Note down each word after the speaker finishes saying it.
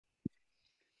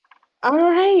All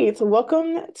right,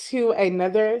 welcome to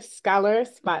another Scholar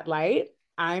Spotlight.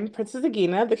 I'm Princess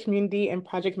Agina, the Community and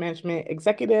Project Management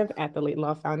Executive at the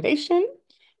Laidlaw Foundation.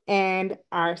 And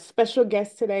our special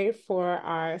guest today for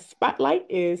our spotlight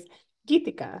is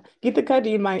Gitika. Gitika, do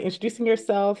you mind introducing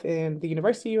yourself and the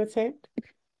university you attend?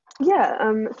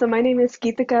 So my name is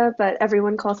Gitika, but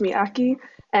everyone calls me Aki,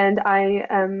 and I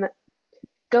am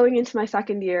going into my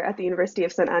second year at the University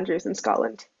of St Andrews in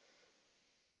Scotland.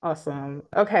 Awesome.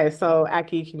 Okay, so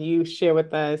Aki, can you share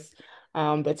with us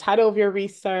the title of your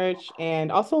research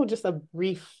and also just a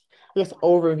brief,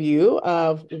 overview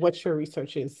of what your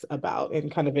research is about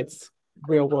and kind of its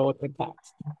real world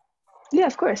impact? Yeah,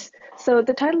 of course. So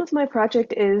the title of my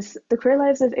project is The Queer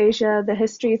Lives of Asia, The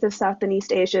Histories of South and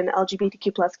East Asian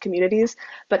LGBTQ plus communities,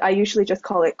 but I usually just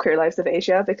call it Queer Lives of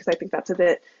Asia because I think that's a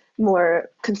bit more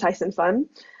concise and fun.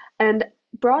 And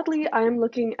broadly, I'm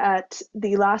looking at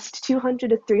the last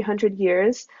 200 to 300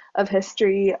 years of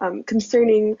history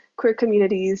concerning queer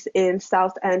communities in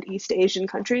South and East Asian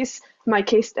countries. My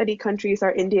case study countries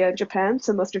are India and Japan,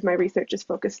 so most of my research is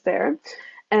focused there.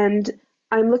 And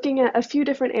I'm looking at a few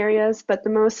different areas, but the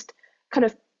most kind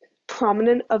of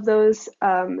prominent of those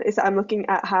is I'm looking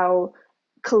at how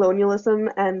colonialism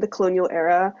and the colonial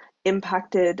era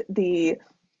impacted the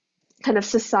kind of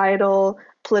societal,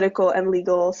 political, and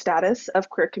legal status of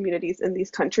queer communities in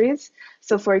these countries.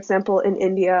 So, for example, in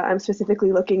India, I'm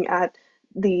specifically looking at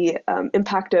the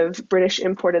impact of British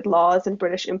imported laws and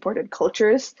British imported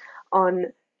cultures on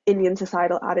Indian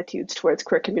societal attitudes towards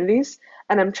queer communities.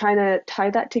 And I'm trying to tie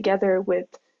that together with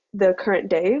the current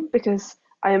day because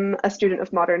I'm a student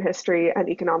of modern history and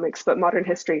economics, but modern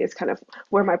history is kind of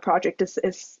where my project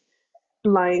is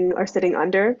lying or sitting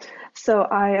under. So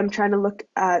I am trying to look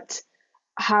at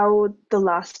how the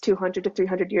last 200 to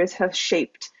 300 years have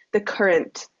shaped the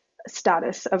current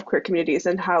status of queer communities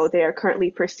and how they are currently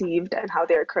perceived and how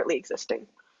they are currently existing.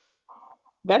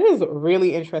 That is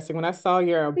really interesting. When I saw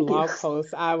your Thank you. blog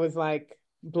post, I was like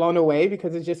blown away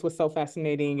because it just was so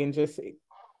fascinating and just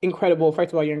incredible.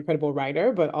 First of all, you're an incredible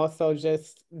writer, but also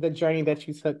just the journey that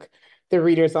you took the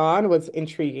readers on was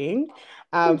intriguing.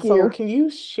 Thank So you. can you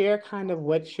share kind of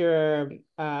what your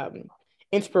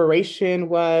inspiration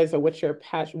was or what your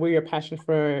passion, where your passion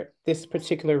for this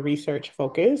particular research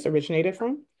focus originated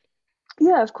from?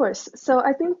 Yeah, of course. So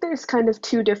I think there's kind of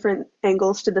two different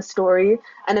angles to the story,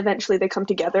 and eventually they come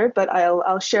together, but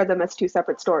I'll share them as two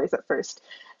separate stories at first.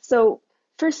 So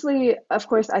firstly, of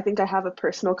course, I think I have a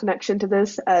personal connection to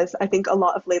this, as I think a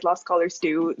lot of Laidlaw scholars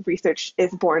do. Research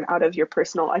is born out of your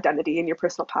personal identity and your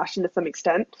personal passion to some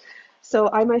extent. So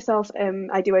I myself am,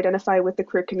 I do identify with the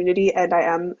queer community, and I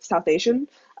am South Asian.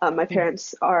 My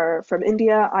parents are from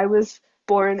India. I was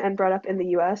born and brought up in the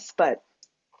US, but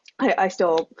I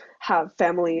still have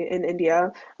family in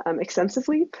India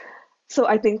extensively. So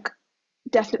I think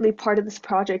definitely part of this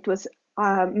project was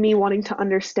me wanting to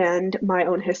understand my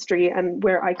own history and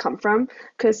where I come from.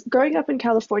 Because growing up in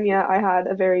California, I had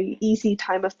a very easy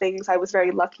time of things. I was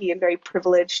very lucky and very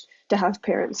privileged to have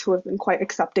parents who have been quite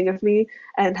accepting of me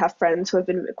and have friends who have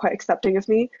been quite accepting of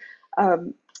me.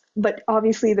 Um, but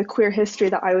obviously, the queer history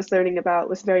that I was learning about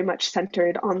was very much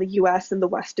centered on the US and the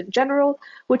West in general,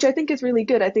 which I think is really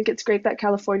good. I think it's great that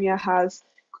California has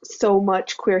so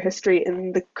much queer history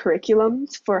in the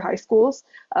curriculums for high schools.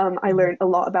 I learned a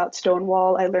lot about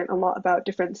Stonewall. I learned a lot about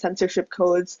different censorship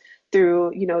codes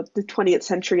through, the 20th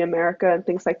century America and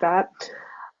things like that.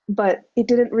 But it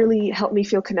didn't really help me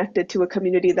feel connected to a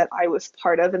community that I was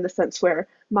part of in the sense where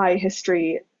my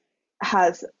history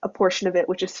has a portion of it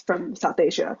which is from South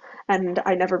Asia, and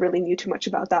I never really knew too much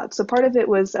about that. So part of it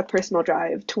was a personal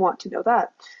drive to want to know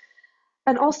that.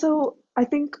 And also, I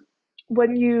think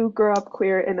when you grow up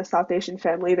queer in a South Asian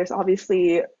family, there's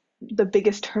obviously the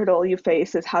biggest hurdle you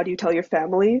face is how do you tell your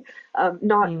family?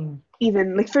 Not Mm.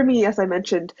 even like for me, as I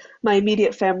mentioned, my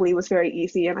immediate family was very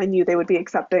easy and I knew they would be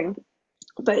accepting.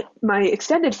 But my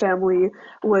extended family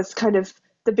was kind of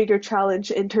the bigger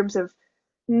challenge in terms of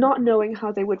not knowing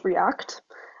how they would react.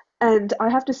 And I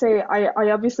have to say, I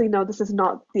obviously know this is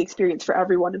not the experience for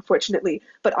everyone, unfortunately,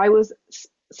 but I was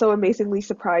so amazingly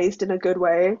surprised in a good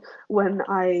way when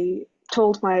I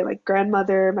told my like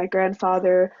grandmother, my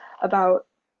grandfather about,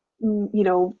 you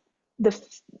know, the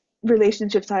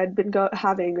relationships I had been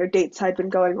having or dates I'd been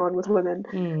going on with women.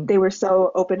 Mm. They were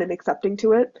so open and accepting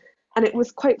to it. And it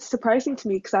was quite surprising to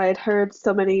me because I had heard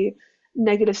so many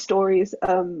negative stories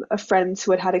of friends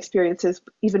who had had experiences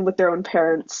even with their own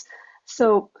parents.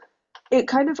 So it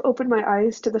kind of opened my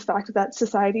eyes to the fact that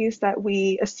societies that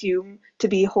we assume to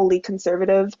be wholly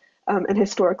conservative and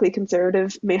historically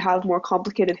conservative may have more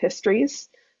complicated histories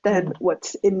than Mm.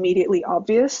 what's immediately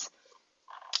obvious.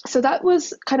 So that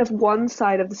was kind of one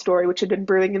side of the story which had been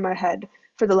brewing in my head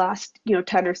for the last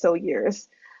 10 or so years.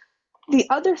 The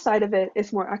other side of it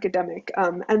is more academic,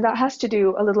 and that has to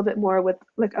do a little bit more with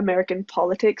like American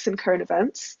politics and current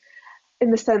events, in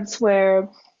the sense where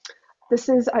this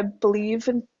is, I believe,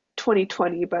 in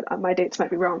 2020, but my dates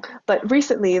might be wrong. But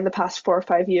recently, in the past 4 or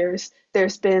 5 years,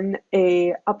 there's been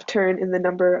a upturn in the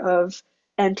number of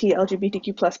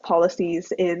anti-LGBTQ plus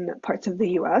policies in parts of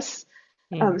the US,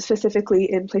 Mm. specifically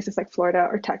in places like Florida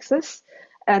or Texas.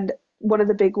 And one of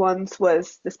the big ones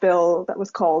was this bill that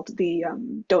was called the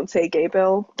Don't Say Gay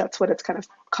bill. That's what it's kind of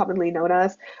commonly known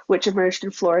as, which emerged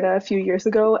in Florida a few years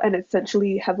ago and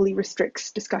essentially heavily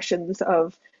restricts discussions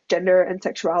of gender and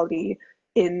sexuality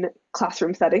in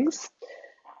classroom settings.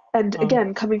 And Oh.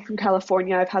 again, coming from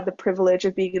California, I've had the privilege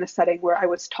of being in a setting where I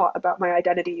was taught about my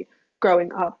identity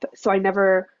growing up. So I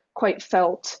never quite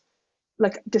felt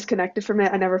like disconnected from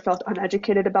it. I never felt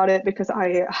uneducated about it because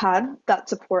I had that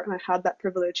support and I had that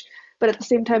privilege. But at the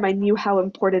same time, I knew how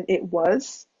important it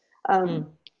was. Um, Mm.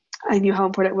 I knew how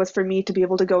important it was for me to be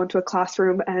able to go into a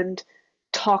classroom and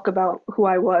talk about who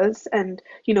I was and,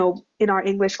 in our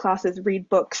English classes, read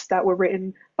books that were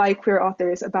written by queer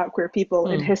authors about queer people,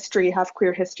 and Mm. history, have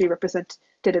queer history represented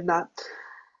in that.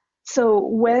 So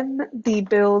when the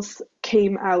bills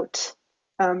came out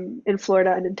in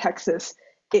Florida and in Texas,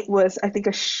 it was, I think,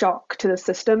 a shock to the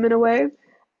system in a way. Mm-hmm.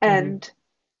 And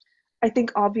I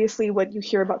think obviously when you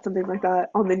hear about something like that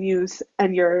on the news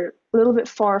and you're a little bit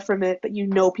far from it, but you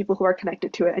know people who are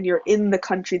connected to it and you're in the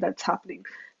country that's happening,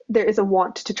 there is a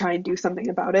want to try and do something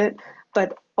about it,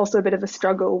 but also a bit of a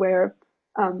struggle where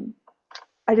um,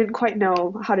 I didn't quite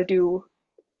know how to do,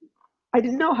 I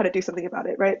didn't know how to do something about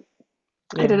it, right?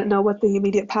 I Yeah. didn't know what the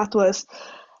immediate path was.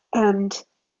 And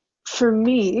for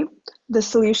me, the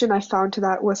solution I found to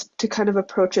that was to kind of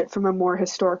approach it from a more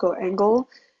historical angle,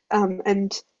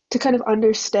 and to kind of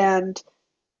understand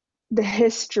the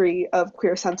history of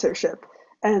queer censorship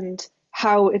and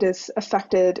how it has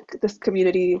affected this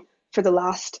community for the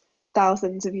last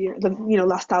thousands of years,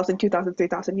 last 1,000, 2,000,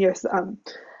 3,000 years.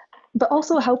 But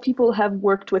also how people have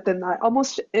worked within that,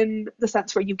 almost in the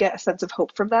sense where you get a sense of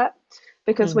hope from that.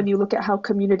 Because when Mm. you look at how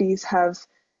communities have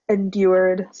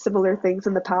endured similar things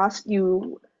in the past,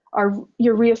 you're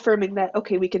reaffirming that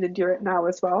okay, we can endure it now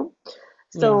as well.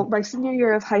 Yeah. So my senior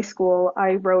year of high school,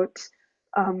 I wrote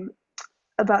um,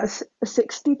 about a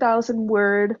 60,000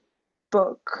 word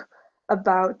book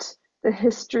about the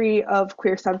history of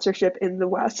queer censorship in the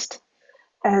West.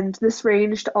 And this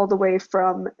ranged all the way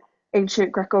from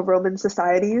ancient Greco-Roman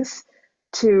societies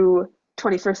to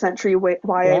 21st century YA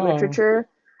Wow. literature,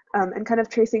 and kind of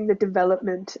tracing the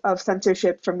development of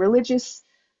censorship from religious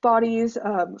bodies,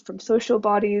 from social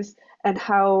bodies, and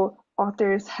how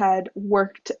authors had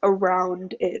worked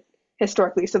around it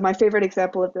historically. So my favorite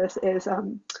example of this is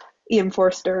Ian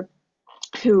Forster,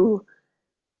 who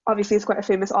obviously is quite a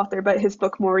famous author, but his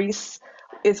book Maurice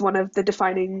is one of the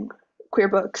defining queer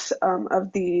books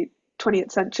of the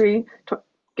 20th century.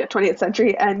 20th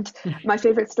century. And my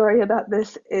favorite story about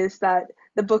this is that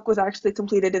the book was actually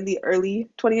completed in the early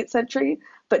 20th century,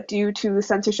 but due to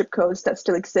censorship codes that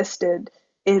still existed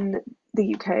in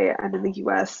the UK and in the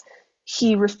US,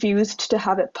 he refused to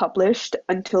have it published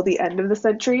until the end of the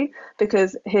century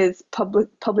because his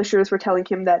publishers were telling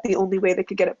him that the only way they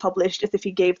could get it published is if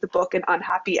he gave the book an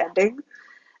unhappy ending.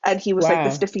 And he was like,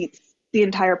 this Wow. defeats the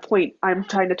entire point. I'm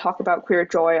trying to talk about queer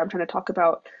joy. I'm trying to talk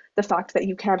about the fact that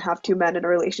you can have two men in a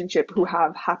relationship who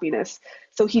have happiness.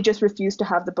 So he just refused to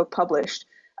have the book published.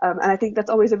 And I think that's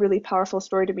always a really powerful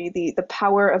story to me, the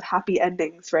power of happy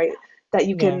endings, right? That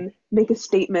you Yeah. can make a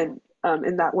statement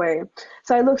in that way.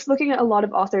 So I was looking at a lot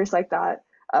of authors like that,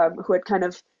 who had kind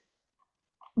of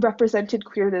represented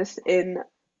queerness in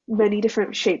many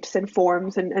different shapes and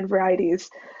forms and varieties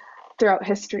throughout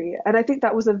history. And I think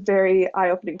that was a very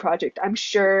eye-opening project. I'm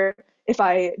sure if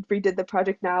I redid the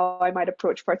project now, I might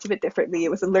approach parts of it differently. It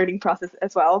was a learning process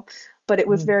as well, but it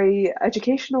was Mm. very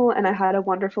educational and I had a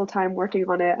wonderful time working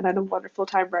on it and I had a wonderful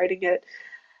time writing it.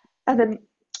 And then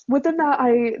within that,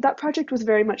 that project was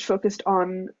very much focused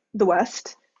on the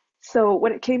West. So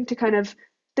when it came to kind of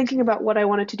thinking about what I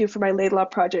wanted to do for my Laidlaw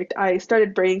project, I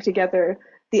started bringing together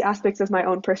the aspects of my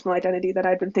own personal identity that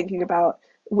I'd been thinking about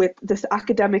with this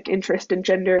academic interest in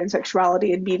gender and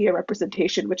sexuality and media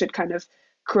representation, which had kind of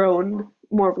grown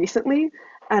more recently.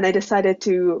 And I decided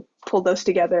to pull those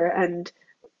together and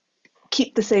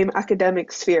keep the same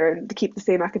academic sphere and to keep the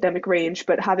same academic range,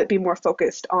 but have it be more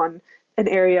focused on an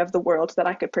area of the world that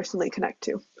I could personally connect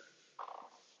to.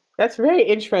 That's very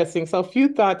interesting. So a few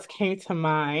thoughts came to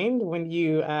mind when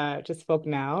you just spoke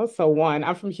now. So one,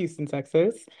 I'm from Houston,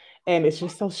 Texas, And it's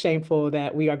just so shameful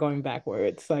that we are going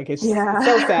backwards. Like it's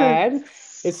so Yeah. sad.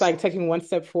 It's like taking one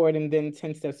step forward and then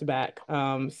 10 steps back.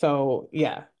 So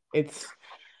yeah, it's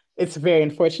it's very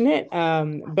unfortunate.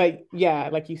 But yeah,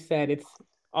 like you said, it's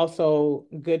also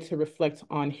good to reflect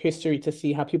on history to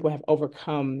see how people have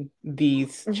overcome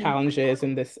these Mhm. challenges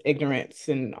and this ignorance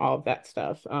and all of that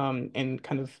stuff, and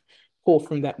kind of pull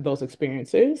from those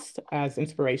experiences as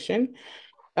inspiration.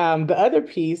 The other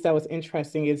piece that was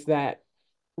interesting is that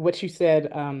what you said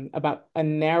about a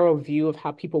narrow view of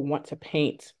how people want to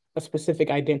paint a specific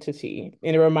identity.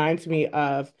 And it reminds me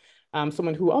of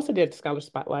someone who also did Scholar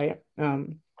Spotlight,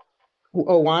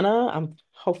 Oana.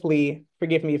 Hopefully,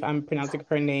 forgive me if I'm pronouncing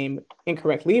her name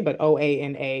incorrectly, but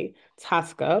Oana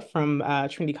Tosca from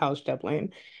Trinity College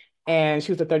Dublin, and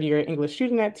she was a third year English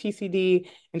student at TCD,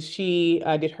 and she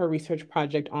did her research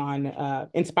project on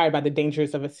inspired by the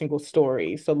dangers of a single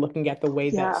story. So looking at the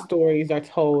way that Yeah. stories are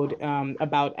told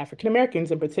about African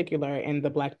Americans in particular and the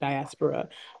Black diaspora,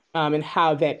 and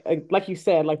how that, like you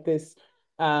said, like this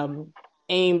um,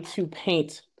 aim to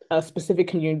paint a specific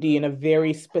community in a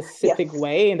very specific Yes.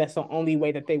 way, and that's the only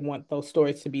way that they want those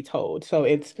stories to be told. So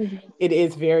Mhm. it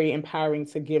is very empowering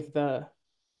to give the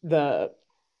that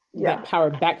Yeah. power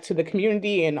back to the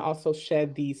community and also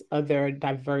shed these other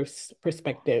diverse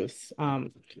perspectives.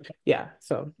 Yeah,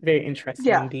 so very interesting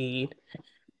Yeah. indeed.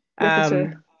 Yeah, for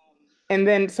sure. Um, and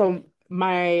then, so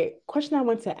my question I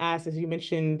want to ask is you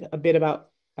mentioned a bit about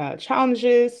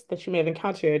challenges that you may have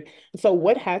encountered. So,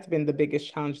 what has been the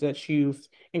biggest challenge that you've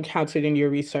encountered in your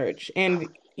research and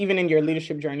even in your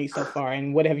leadership journey so far?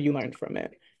 And what have you learned from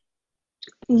it?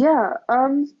 Yeah.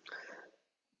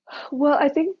 Well, I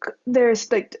think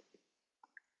there's like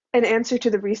an answer to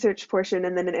the research portion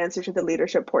and then an answer to the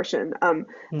leadership portion.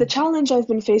 The Mm, challenge I've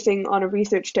been facing on a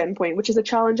research standpoint, which is a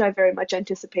challenge I very much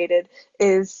anticipated,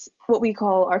 is what we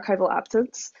call archival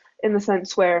absence, in the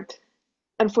sense where,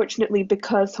 unfortunately,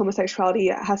 because homosexuality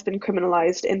has been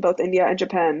criminalized in both India and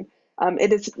Japan,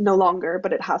 it is no longer,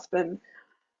 but it has been.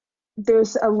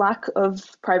 There's a lack of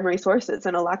primary sources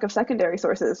and a lack of secondary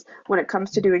sources when it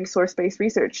comes to doing source-based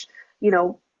research. You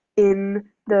know, in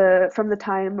the from the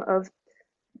time of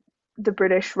the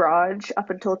British Raj up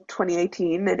until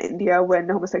 2018 in India when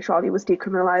homosexuality was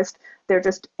decriminalized, there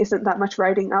just isn't that much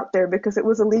writing out there because it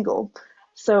was illegal.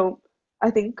 So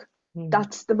I think mm,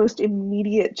 that's the most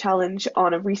immediate challenge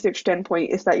on a research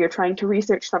standpoint is that you're trying to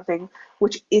research something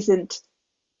which isn't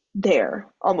there,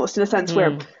 almost in a sense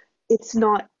where mm, it's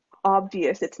not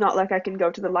obvious. It's not like I can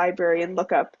go to the library and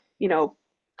look up,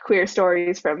 queer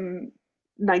stories from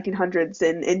 1900s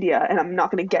in India and I'm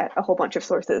not going to get a whole bunch of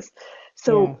sources.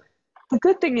 yeah. So the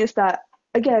good thing is that,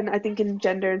 again, I think in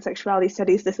gender and sexuality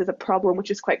studies, this is a problem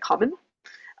which is quite common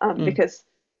Mm, because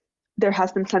there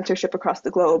has been censorship across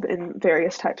the globe in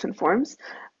various types and forms.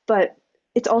 But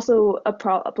it's also a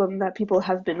problem that people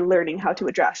have been learning how to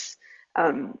address.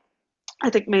 Um, I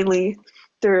think mainly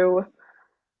through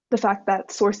the fact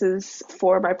that sources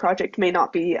for my project may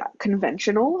not be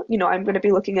conventional. I'm going to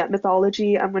be looking at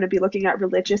mythology, I'm going to be looking at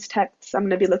religious texts, I'm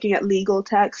going to be looking at legal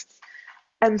texts,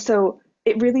 and so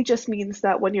it really just means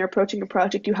that when you're approaching a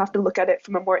project, you have to look at it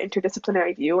from a more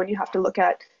interdisciplinary view and you have to look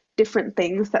at different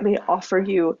things that may offer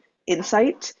you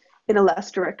insight in a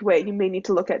less direct way. You may need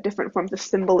to look at different forms of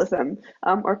symbolism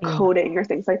or mm, coding or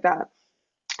things like that.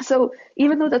 So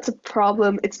even though that's a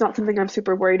problem, it's not something I'm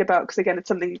super worried about because again, it's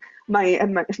something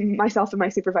myself and my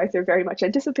supervisor very much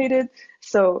anticipated.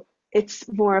 So it's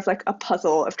more of like a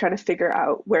puzzle of trying to figure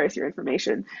out where is your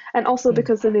information. And also mm,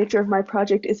 because the nature of my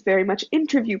project is very much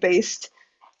interview based,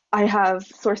 I have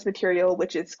source material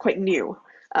which is quite new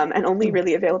and only mm.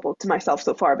 really available to myself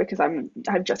so far because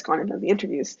I've just gone into the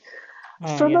interviews.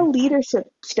 Oh, From a yeah.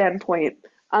 leadership standpoint,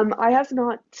 I have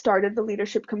not started the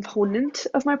leadership component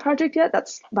of my project yet.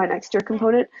 That's my next year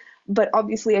component. But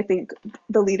obviously, I think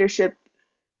the leadership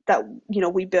that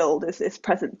we build is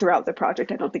present throughout the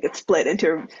project. I don't think it's split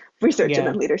into research and Yeah.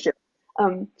 then leadership.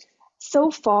 Um,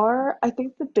 so far, I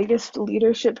think the biggest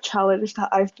leadership challenge that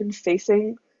I've been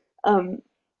facing um,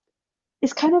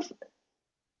 is kind of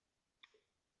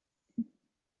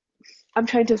I'm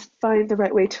trying to find the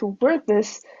right way to word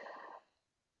this,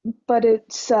 but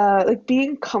it's like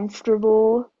being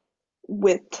comfortable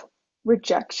with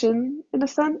rejection in a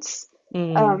sense,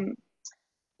 Mm, um,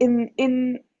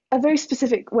 in a very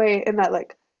specific way. In that,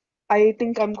 like, I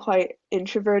think I'm quite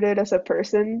introverted as a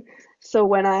person, so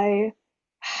when I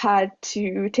had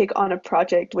to take on a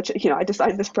project, which I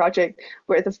designed this project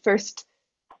where the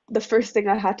first thing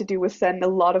I had to do was send a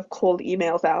lot of cold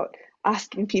emails out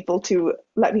asking people to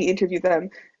let me interview them.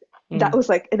 That mm, was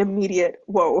like an immediate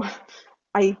whoa.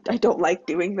 I don't like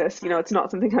doing this. It's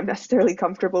not something I'm necessarily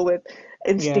comfortable with Yeah.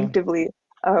 instinctively,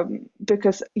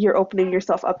 because you're opening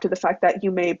yourself up to the fact that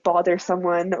you may bother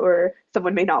someone or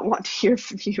someone may not want to hear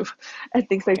from you and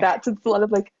things like Yeah. that. So it's a lot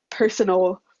of like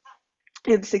personal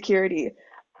insecurity.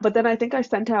 But then I think I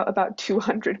sent out about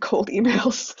 200 cold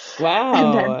emails.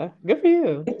 And then Wow. Good for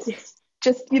you. it's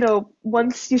just,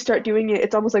 once you start doing it,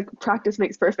 it's almost like practice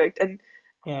makes perfect. And,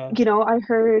 Yeah. I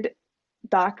heard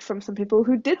back from some people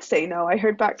who did say no. I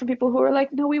heard back from people who were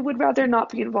like, no, we would rather not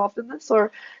be involved in this,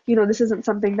 or, this isn't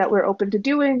something that we're open to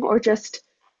doing, or just,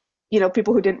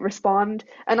 people who didn't respond.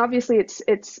 And obviously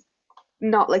it's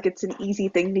not like it's an easy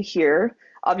thing to hear.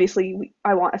 Obviously,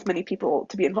 I want as many people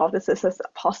to be involved in this as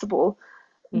possible,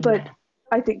 but Hmm.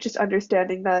 I think just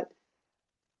understanding that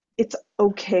it's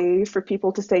okay for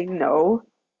people to say no,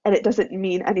 and it doesn't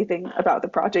mean anything about the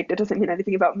project. It doesn't mean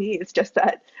anything about me. It's just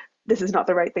that this is not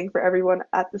the right thing for everyone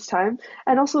at this time.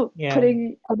 And also Yeah.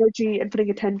 putting energy and putting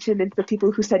attention into the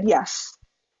people who said yes,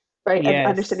 right? And Yes.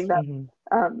 understanding that, Hmm.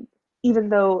 um, even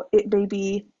though it may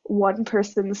be one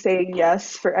person saying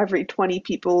yes for every 20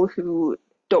 people who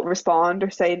don't respond or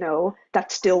say no,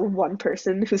 that's still one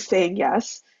person who's saying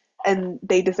yes, and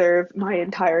they deserve my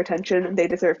entire attention and they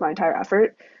deserve my entire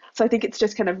effort. So I think it's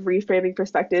just kind of reframing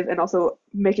perspective and also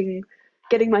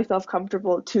getting myself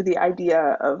comfortable to the idea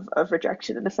of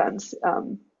rejection in a sense.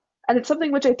 And it's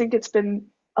something which I think it's been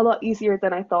a lot easier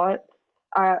than I thought,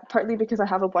 partly because I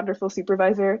have a wonderful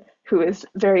supervisor who is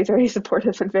very, very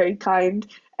supportive and very kind,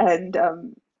 and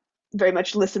very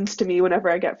much listens to me whenever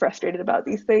I get frustrated about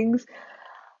these things.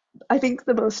 I think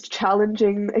the most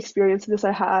challenging experience of this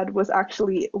I had was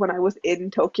actually when I was in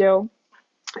Tokyo,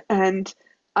 and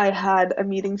I had a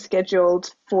meeting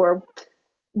scheduled for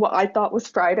what I thought was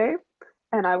Friday,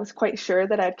 and I was quite sure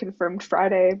that I had confirmed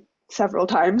Friday several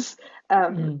times,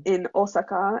 Mm. in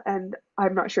Osaka. And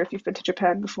I'm not sure if you've been to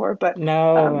Japan before, but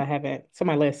No, I um, haven't. It's on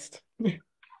my list.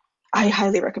 I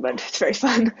highly recommend. It's very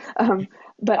fun.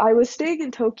 But I was staying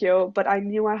in Tokyo, but I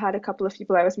knew I had a couple of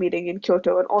people I was meeting in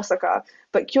Kyoto and Osaka.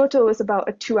 But Kyoto is about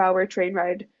a 2-hour train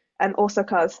ride, and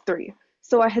Osaka is three.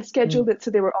 So I had Mm. scheduled it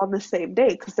so they were on the same day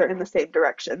because they're in the same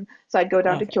direction. So I'd go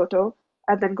down to Okay. Kyoto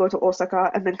and then go to Osaka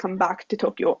and then come back to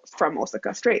Tokyo from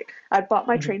Osaka straight. I'd bought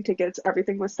my Hmm. train tickets,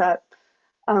 everything was set.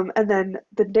 And then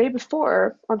the day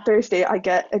before, on Thursday, I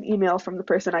get an email from the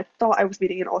person I thought I was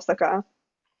meeting in Osaka.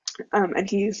 And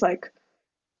he's like,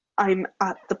 I'm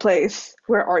at the place.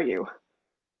 Where are you?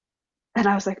 And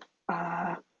I was like,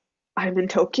 uh, I'm in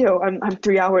Tokyo. I'm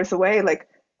 3 hours away. Like,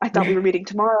 I thought we were meeting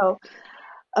tomorrow.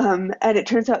 And it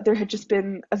turns out there had just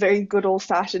been a very good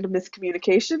old-fashioned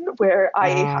miscommunication where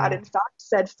I had, Ah. in fact,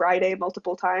 said Friday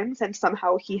multiple times, and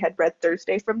somehow he had read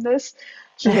Thursday from this.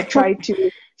 He had tried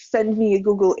to send me a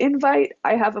Google invite.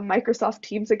 I have a Microsoft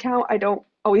Teams account. I don't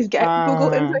always get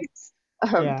Google invites.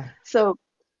 Yeah. So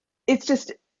it's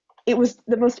just, it was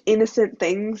the most innocent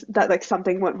things that like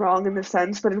something went wrong in the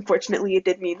sense, but unfortunately it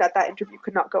did mean that that interview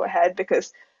could not go ahead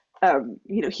because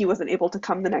he wasn't able to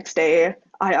come the next day.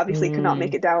 I obviously could not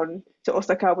make Mm. it down to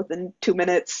Osaka within 2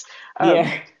 minutes. Um,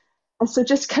 Yeah. and so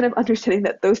just kind of understanding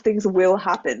that those things will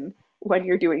happen when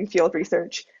you're doing field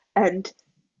research, and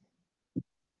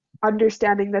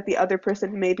understanding that the other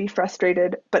person may be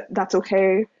frustrated, but that's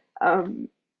okay. Um,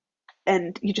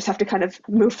 and you just have to kind of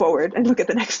move forward and look at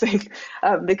the next thing.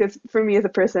 Because for me as a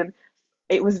person,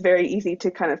 it was very easy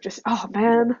to kind of just, oh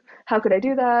man, how could I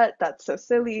do that? That's so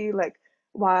silly. Like,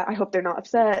 why? I hope they're not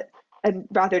upset. And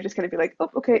rather just kind of be like, oh,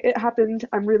 okay, it happened.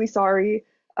 I'm really sorry.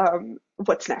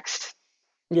 What's next?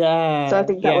 So I Yeah.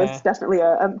 think that was Yeah. definitely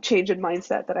a change in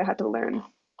mindset that I had to learn.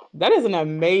 That is an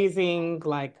amazing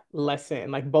like lesson,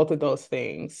 like both of those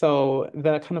things. So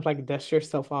the kind of like dust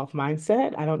yourself off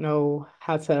mindset. I don't know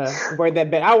how to word that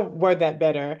better. I'll word that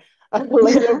better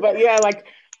later, but yeah, like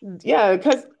yeah,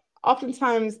 because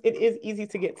oftentimes it is easy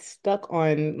to get stuck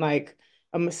on like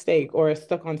a mistake or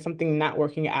stuck on something not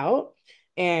working out.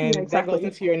 Yeah, And that goes exactly.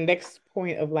 into your next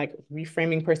point of like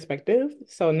reframing perspective.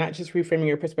 So not just reframing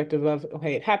your perspective of,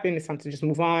 okay, it happened, it's time to just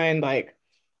move on, like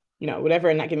whatever,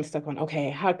 and not getting stuck on,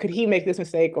 okay, how could he make this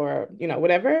mistake or,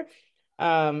 whatever.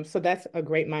 So that's a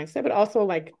great mindset. But also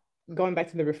like going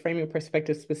back to the reframing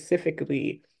perspective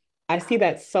specifically, I see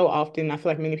that so often. I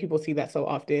feel like many people see that so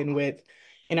often with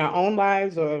in our own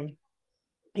lives or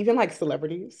even like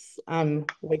celebrities.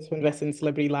 Way to invest in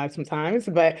celebrity lives sometimes,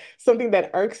 but something that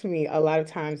irks me a lot of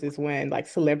times is when like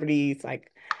celebrities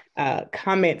like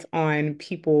comment on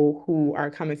people who are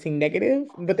commenting negative,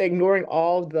 but they're ignoring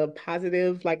all the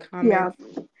positive like Yeah.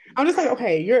 comments. I'm just like,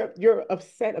 okay, you're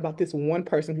upset about this one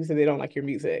person who said they don't like your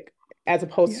music. as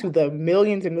opposed to Yeah. the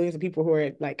millions and millions of people who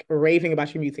are like raving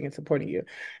about your music and supporting you.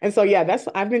 And so yeah, that's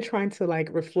I've been trying to like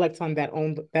reflect on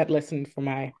that lesson for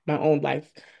my own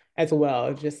life as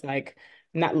well. Just like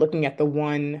not looking at the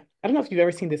one, I don't know if you've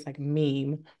ever seen this like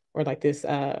meme or like this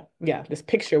yeah, this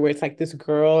picture where it's like this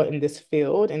girl in this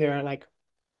field and there are like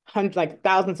hundreds, like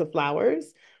thousands of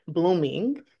flowers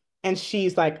blooming. And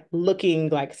she's like looking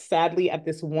like sadly at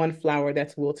this one flower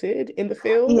that's wilted in the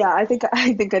field. Yeah, I think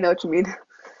I know what you mean.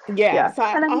 Yeah. Yeah. So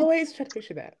I And I mean, always try to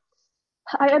picture that.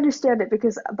 I understand it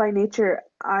because by nature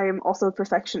I'm also a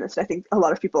perfectionist. I think a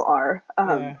lot of people are.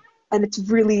 Yeah. And it's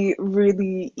really,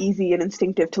 really easy and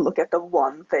instinctive to look at the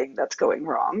one thing that's going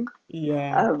wrong.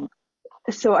 Yeah. Um,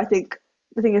 so I think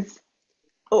the thing is,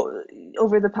 o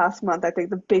over the past month, I think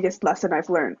the biggest lesson I've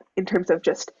learned in terms of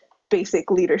just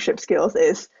basic leadership skills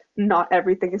is not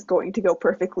everything is going to go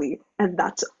perfectly, and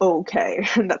that's okay,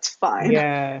 and that's fine.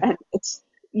 Yeah. And it's,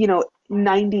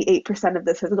 98% of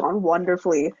this has gone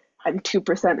wonderfully, and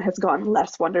 2% has gone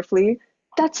less wonderfully.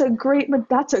 That's a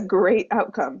great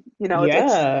outcome.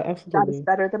 Yeah, That is absolutely.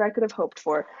 better than I could have hoped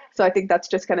for. So I think that's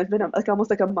just kind of been like almost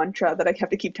like a mantra that I have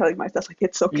to keep telling myself, like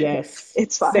it's okay, Yes.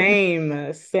 it's fine.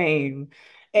 Same, same.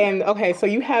 And okay, so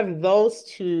you have those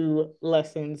two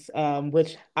lessons,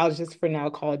 which I'll just for now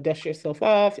call dust yourself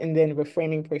off and then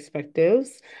reframing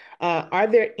perspectives. Are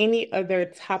there any other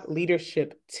top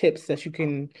leadership tips that you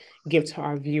can give to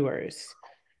our viewers?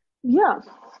 Yeah.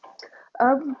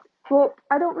 Um, well,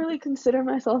 I don't really consider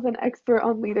myself an expert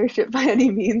on leadership by any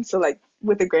means, so like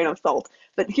with a grain of salt.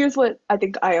 But here's what I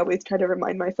think I always try to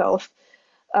remind myself.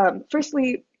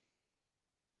 Firstly,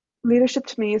 leadership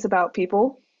to me is about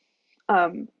people.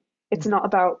 Um, it's not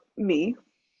about me.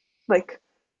 Like,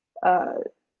 uh,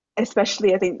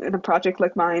 especially I think in a project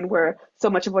like mine where so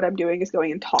much of what I'm doing is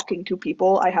going and talking to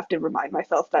people, I have to remind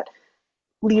myself that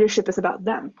leadership is about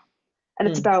them. And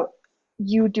it's Mm, about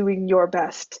you doing your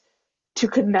best to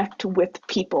connect with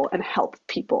people and help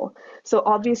people. So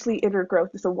obviously inner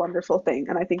growth is a wonderful thing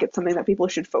and I think it's something that people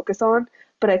should focus on,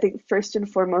 but I think first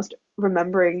and foremost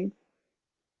remembering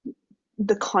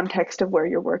the context of where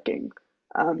you're working,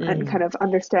 and mm, kind of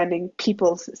understanding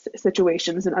people's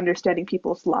situations and understanding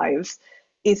people's lives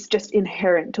is just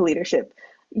inherent to leadership.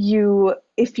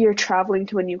 If you're traveling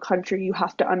to a new country, you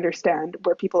have to understand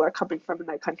where people are coming from in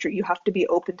that country. You have to be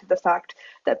open to the fact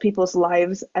that people's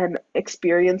lives and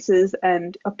experiences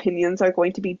and opinions are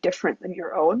going to be different than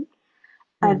your own.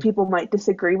 And mm. people might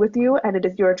disagree with you, and it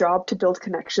is your job to build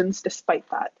connections despite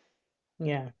that,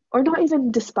 Yeah. or not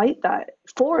even despite that,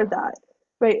 for that,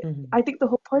 right? Mhm. I think the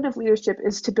whole point of leadership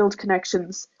is to build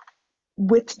connections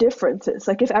with differences.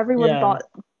 Like if everyone Yeah. thought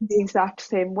the exact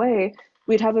same way,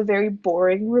 we'd have a very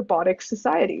boring, robotic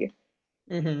society.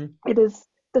 Hmm. It is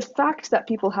the fact that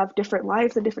people have different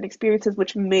lives and different experiences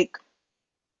which make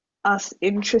us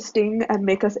interesting and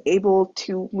make us able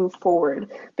to move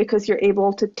forward because you're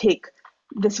able to take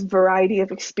this variety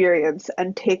of experience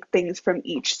and take things from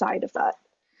each side of that.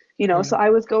 So Mm, I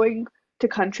was going to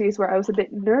countries where I was a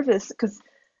bit nervous because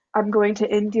I'm going to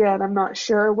India and I'm not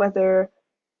sure whether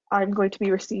I'm going to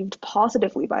be received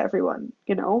positively by everyone,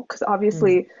 because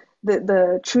mm. obviously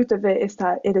the truth of it is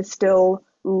that it is still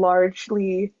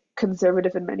largely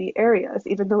conservative in many areas,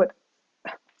 even though it,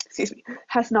 excuse me,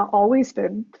 has not always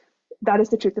been. That is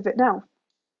the truth of it now.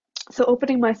 So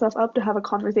opening myself up to have a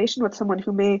conversation with someone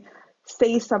who may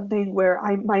say something where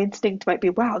my instinct might be,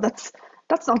 wow, that's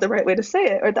not the right way to say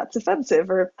it, or that's offensive,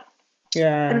 or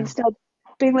and Yeah. instead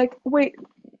being like, wait,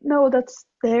 no, that's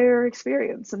their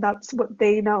experience and that's what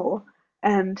they know.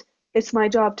 And it's my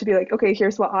job to be like, okay,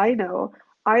 here's what I know.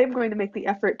 I am going to make the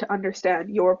effort to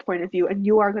understand your point of view, and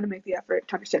you are going to make the effort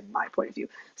to understand my point of view.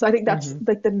 So I think that's Hmm.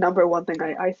 like the number one thing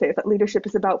I say, that leadership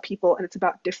is about people and it's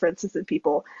about differences in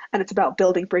people and it's about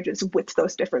building bridges with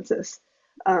those differences.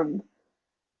 Um,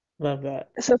 Love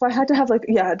that. so if I had to have like,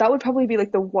 yeah, that would probably be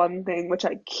like the one thing which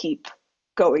I keep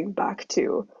going back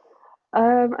to.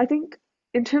 I think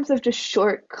in terms of just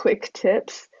short, quick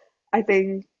tips, I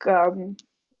think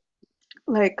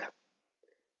like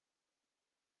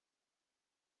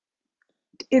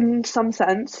in some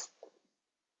sense,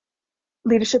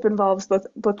 leadership involves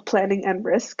both planning and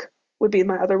risk would be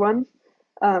my other one.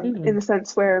 In the Mm,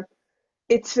 sense where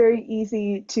it's very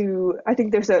easy to, I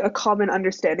think there's a common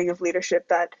understanding of leadership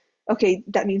that okay,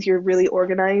 that means you're really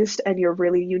organized and you're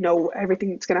really,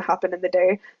 everything that's going to happen in the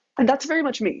day. And that's very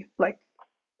much me. Like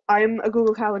I'm a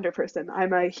Google Calendar person.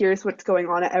 Here's what's going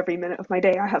on at every minute of my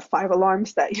day. I have 5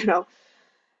 alarms set.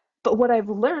 But what I've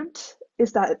learned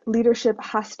is that leadership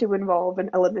has to involve an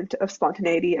element of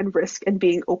spontaneity and risk and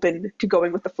being open to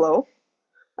going with the flow.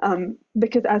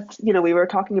 Because as we were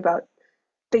talking about,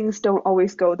 things don't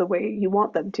always go the way you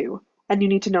want them to, and you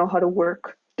need to know how to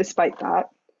work despite that.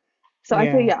 So I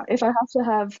say, Yeah. yeah, if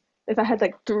I had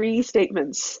like three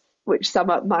statements which sum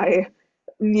up my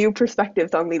new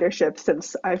perspectives on leadership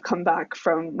since I've come back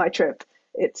from my trip,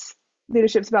 it's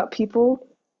leadership's about people,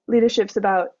 leadership's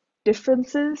about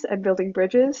differences and building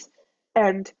bridges,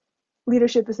 and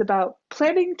leadership is about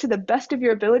planning to the best of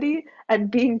your ability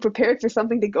and being prepared for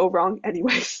something to go wrong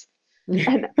anyways.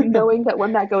 And knowing that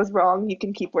when that goes wrong, you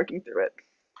can keep working through it.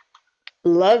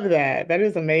 Love that. That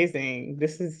is amazing.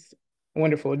 This is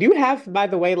wonderful. Do you have, by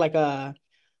the way, like a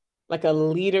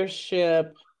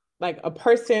leadership, like a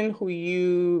person who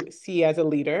you see as a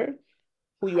leader,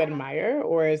 who you admire,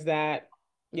 or is that,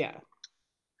 yeah,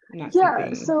 not Yeah,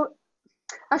 something? so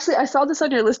actually, I saw this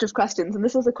on your list of questions, and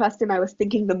this was a question I was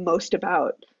thinking the most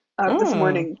about this Oh,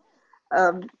 morning.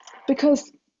 Um,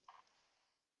 because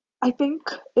I think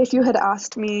if you had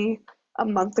asked me a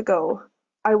month ago,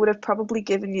 I would have probably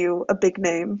given you a big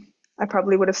name. I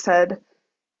probably would have said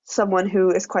someone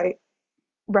who is quite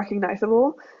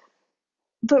recognizable.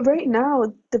 But right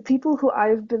now, the people who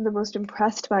I've been the most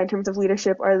impressed by in terms of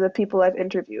leadership are the people I've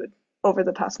interviewed over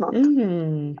the past month.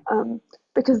 mm, Um,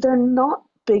 because they're not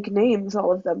big names,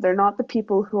 all of them. They're not the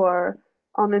people who are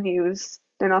on the news.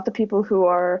 They're not the people who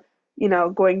are,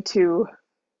 going to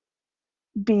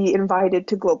be invited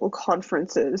to global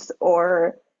conferences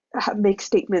or make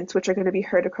statements which are going to be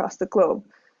heard across the globe.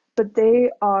 But they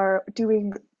are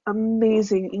doing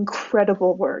amazing,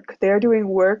 incredible work. They are doing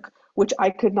work which I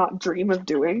could not dream of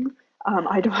doing.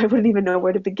 I wouldn't even know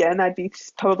where to begin. I'd be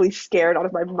probably scared out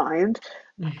of my mind,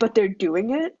 but they're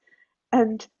doing it.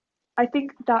 And I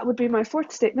think that would be my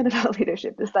fourth statement about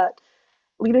leadership is that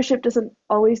leadership doesn't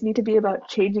always need to be about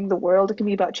changing the world. It can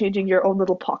be about changing your own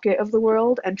little pocket of the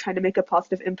world and trying to make a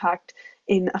positive impact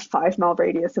in a 5 mile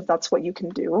radius if that's what you can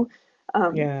do.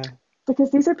 Um, yeah,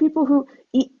 because these are people who,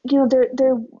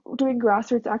 they're doing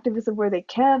grassroots activism where they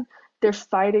can. They're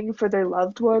fighting for their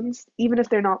loved ones, even if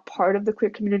they're not part of the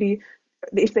queer community.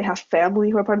 If they have family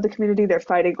who are part of the community, they're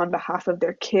fighting on behalf of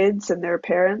their kids and their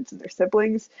parents and their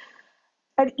siblings.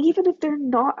 And even if they're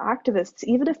not activists,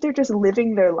 even if they're just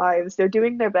living their lives, they're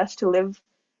doing their best to live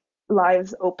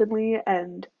lives openly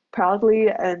and proudly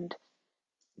and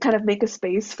kind of make a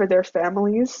space for their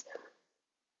families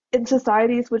in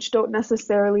societies which don't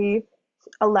necessarily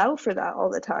allow for that all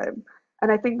the time.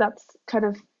 And I think that's kind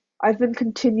of, I've been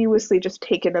continuously just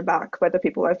taken aback by the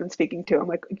people I've been speaking to. I'm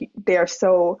like, they are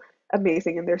so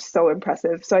amazing and they're so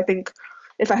impressive. So I think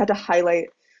if I had to highlight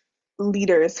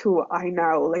leaders who I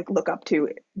now like look up to,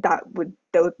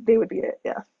 they would be it.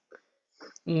 Yeah.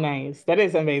 nice. That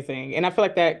is amazing. And I feel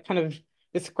like that kind of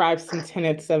describes some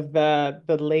tenets of the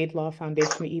Laidlaw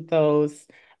Foundation ethos.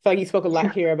 I feel like you spoke a lot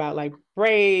Yeah. here about like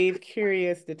brave,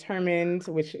 curious, determined,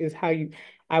 which is how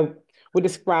I would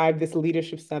describe this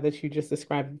leadership style that you just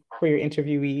described for your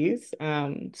interviewees.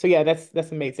 So yeah,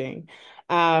 that's amazing.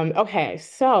 Okay,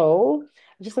 so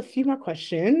just a few more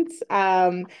questions.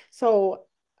 So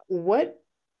what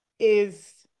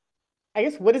is I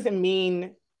guess, what does it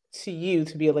mean to you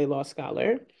to be a Laidlaw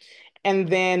scholar? And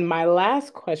then my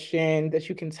last question that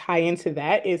you can tie into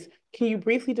that is, can you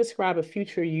briefly describe a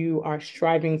future you are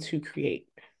striving to create?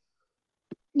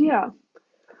 Yeah.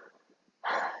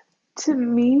 To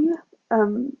me,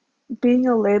 um, being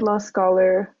a Laidlaw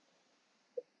scholar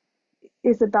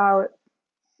is about,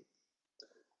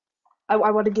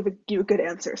 I want to give you a good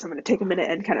answer, so I'm going to take a minute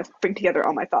and kind of bring together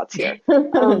all my thoughts here.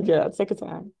 Um, Yeah, take your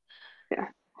time. yeah.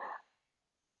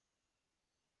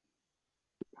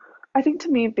 I think to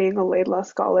me, being a Laidlaw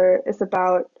scholar is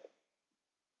about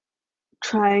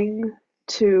trying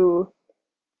to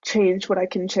change what I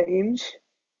can change.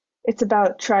 It's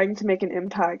about trying to make an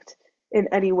impact in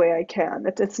any way I can.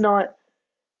 It's not,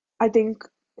 I think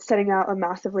setting out a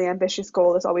massively ambitious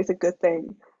goal is always a good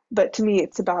thing. But to me,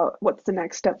 it's about what's the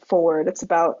next step forward. It's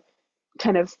about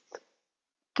kind of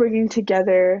bringing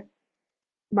together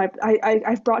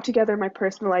I've brought together my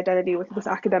personal identity with this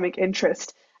academic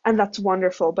interest, and that's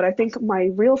wonderful. But I think my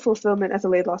real fulfillment as a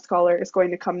Laidlaw scholar is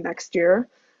going to come next year,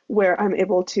 where I'm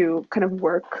able to kind of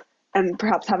work and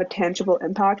perhaps have a tangible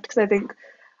impact. Because I think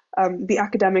the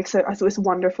academics is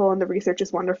wonderful and the research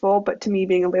is wonderful, but to me,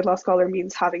 being a Laidlaw scholar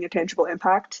means having a tangible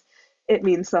impact. It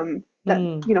means that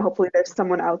Mm, hopefully there's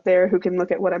someone out there who can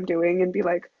look at what I'm doing and be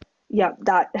like, yeah,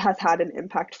 that has had an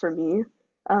impact for me.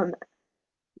 Um,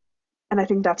 and I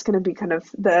think that's going to be kind of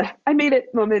the I made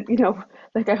it moment.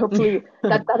 Like I hopefully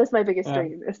that is my biggest yeah.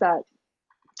 dream is that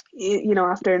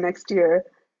after next year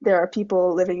there are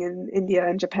people living in India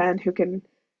and Japan who can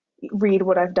read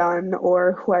what I've done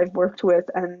or who I've worked with,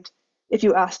 and if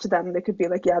you asked them, they could be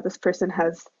like, yeah, this person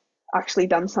has actually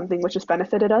done something which has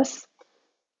benefited us,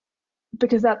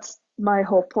 because that's my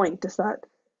whole point, is that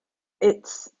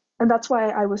it's and that's why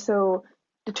I was so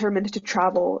determined to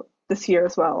travel this year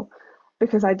as well,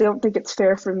 because I don't think it's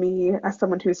fair for me, as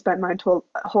someone who's spent my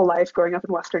whole life growing up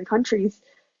in Western countries,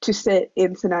 to sit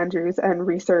in St. Andrews and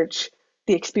research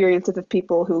the experiences of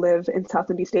people who live in South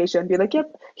and East Asia and be like,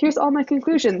 yep, here's all my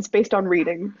conclusions based on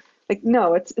reading. Like,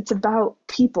 no, it's about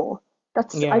people.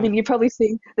 That's, I Yeah. mean, you're probably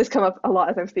seeing this come up a lot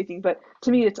as I'm speaking, but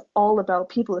to me, it's all about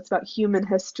people. It's about human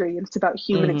history and it's about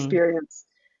human Hmm. experience.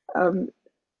 Um,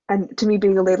 and to me,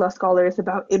 being a Laidlaw scholar is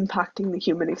about impacting the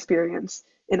human experience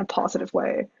in a positive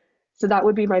way. So that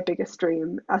would be my biggest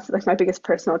dream. As like my biggest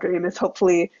personal dream is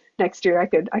hopefully next year I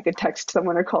could text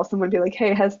someone or call someone and be like,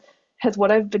 hey, has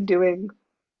what I've been doing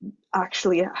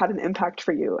actually had an impact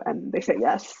for you? And they say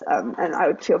yes, and I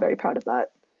would feel very proud of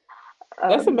that.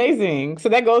 That's Um, amazing. So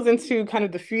that goes into kind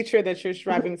of the future that you're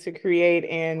striving to create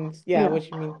and yeah, yeah. what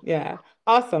you mean. Yeah.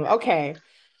 Awesome. Okay.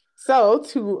 So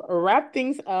to wrap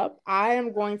things up, I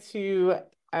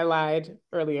lied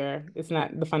earlier. It's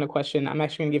not the final question. I'm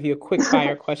actually going to give you a quick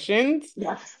fire questions.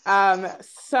 Yes. Um,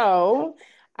 so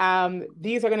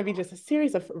these are going to be just a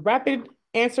series of rapid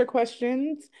answer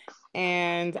questions,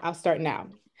 and I'll start now.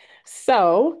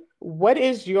 So, what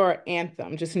is your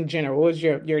anthem, just in general? What is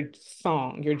your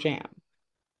song, your jam?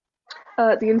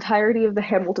 The entirety of the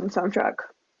Hamilton soundtrack.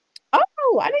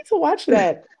 Oh, I need to watch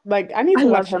that. Like, I need I to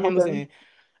love watch Hamilton. Hamilton.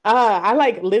 I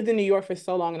like lived in New York for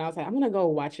so long, and I was like, I'm gonna go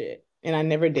watch it, and I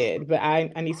never did. But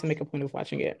I need to make a point of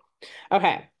watching it.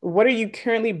 Okay, what are you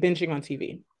currently binging on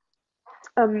TV?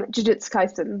 Jujutsu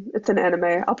Kaisen. It's an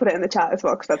anime. I'll put it in the chat as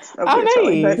well because that's a weird Oh,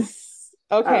 spelling, but nice.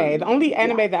 Okay, the only yeah,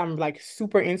 anime that I'm like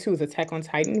super into is Attack on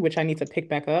Titan, which I need to pick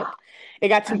back up. It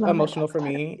got I too love Attack emotional for on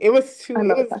Titan. me. It was I too,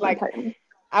 it love was Attack on like Titan.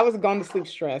 I was going to sleep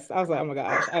stressed. I was like, oh my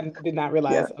gosh, I did not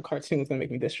Yeah. realize a cartoon was gonna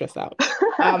make me this stressed out.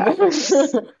 Um,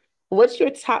 what's your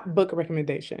top book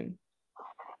recommendation?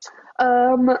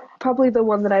 Probably the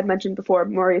one that I mentioned before,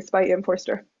 Maurice by Ian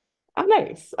Forster. Oh,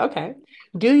 nice. Okay.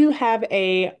 Do you have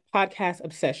a podcast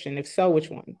obsession? If so, which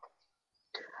one?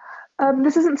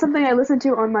 This isn't something I listen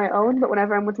to on my own, but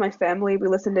whenever I'm with my family, we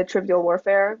listen to Trivial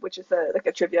Warfare, which is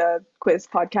a trivia quiz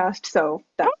podcast. So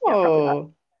that, yeah, probably that.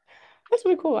 Oh, that's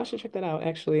really cool. I should check that out,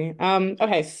 actually.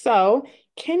 Okay, so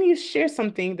can you share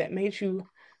something that made you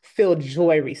feel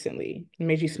joy recently,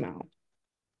 made you smile?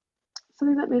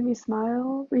 Something that made me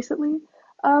smile recently.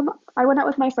 I went out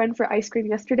with my friend for ice cream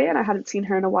yesterday, and I hadn't seen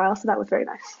her in a while, so that was very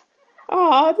nice.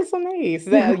 Oh, that's so nice. Is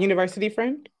that a university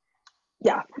friend?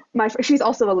 Yeah, she's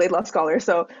also a Laidlaw scholar,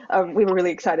 so we were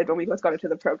really excited when we both got into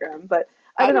the program. But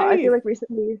I Oh, don't know. I feel nice. like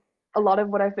recently a lot of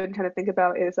what I've been trying to think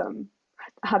about is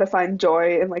how to find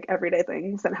joy in like everyday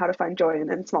things and how to find joy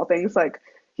in small things. Like,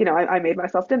 I made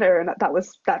myself dinner, and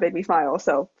that made me smile.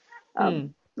 So, Hmm.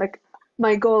 like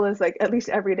my goal is like at least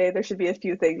every day there should be a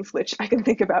few things which I can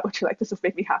think about, which are like this has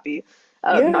made me happy,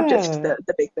 not just Yeah.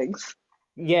 the big things.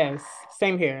 Yes.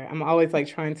 Same here. I'm always like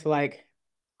trying to like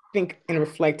think and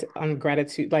reflect on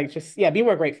gratitude, like just yeah, be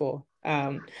more grateful.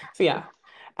 So yeah.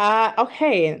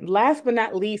 Okay, and last but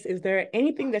not least, is there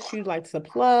anything that you'd like to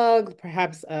plug,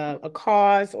 perhaps a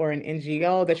cause or an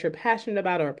NGO that you're passionate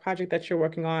about or a project that you're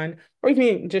working on, or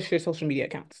even just your social media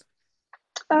accounts?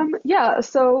 Yeah,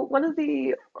 so one of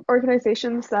the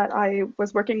organizations that I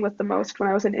was working with the most when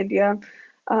I was in India,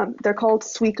 they're called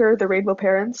Sweaker, the Rainbow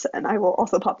Parents, and I will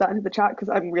also pop that into the chat because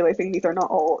I'm realizing these are not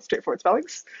all straightforward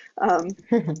spellings. Um,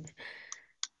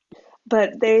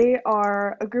 but they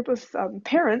are a group of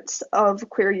parents of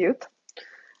queer youth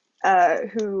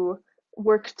who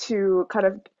work to kind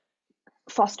of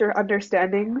foster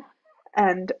understanding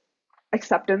and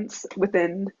acceptance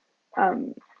within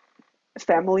um,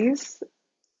 families,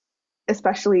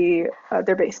 especially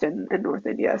they're based in North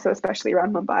India, so especially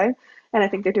around Mumbai. And I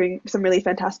think they're doing some really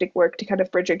fantastic work to kind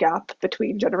of bridge a gap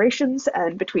between generations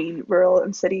and between rural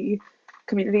and city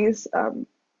communities. And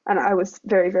I was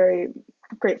very, very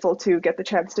grateful to get the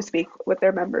chance to speak with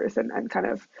their members and kind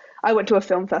of, I went to a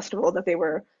film festival that they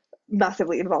were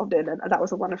massively involved in, and that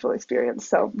was a wonderful experience.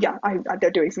 So yeah,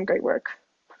 they're doing some great work.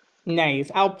 Nice.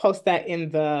 I'll post that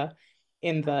in the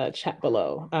chat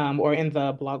below, or in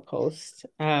the blog post.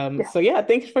 Yeah, So yeah,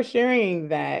 thanks for sharing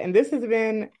that. And this has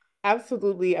been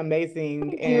absolutely amazing,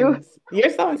 thank you. and you're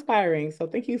so inspiring. So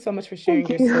thank you so much for sharing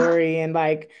Thank your you. story. And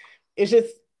like, it's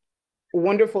just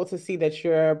wonderful to see that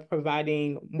you're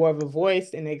providing more of a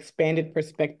voice and expanded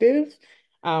perspective,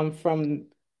 from,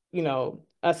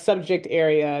 a subject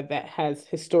area that has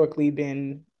historically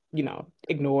been,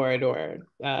 ignored or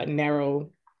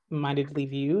narrow-mindedly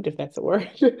viewed, if that's a word.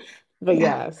 But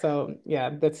Yeah, yeah, so yeah,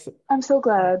 that's I'm so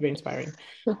glad. very inspiring.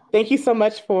 Thank you so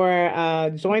much for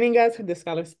joining us for the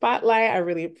Scholar Spotlight. I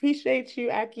really appreciate you,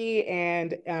 Aki.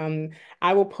 And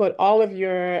I will put all of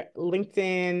your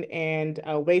LinkedIn and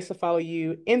ways to follow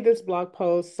you in this blog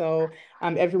post so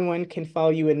everyone can follow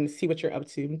you and see what you're up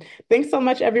to. Thanks so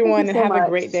much, Thank you everyone, and so have a much.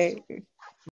 great day.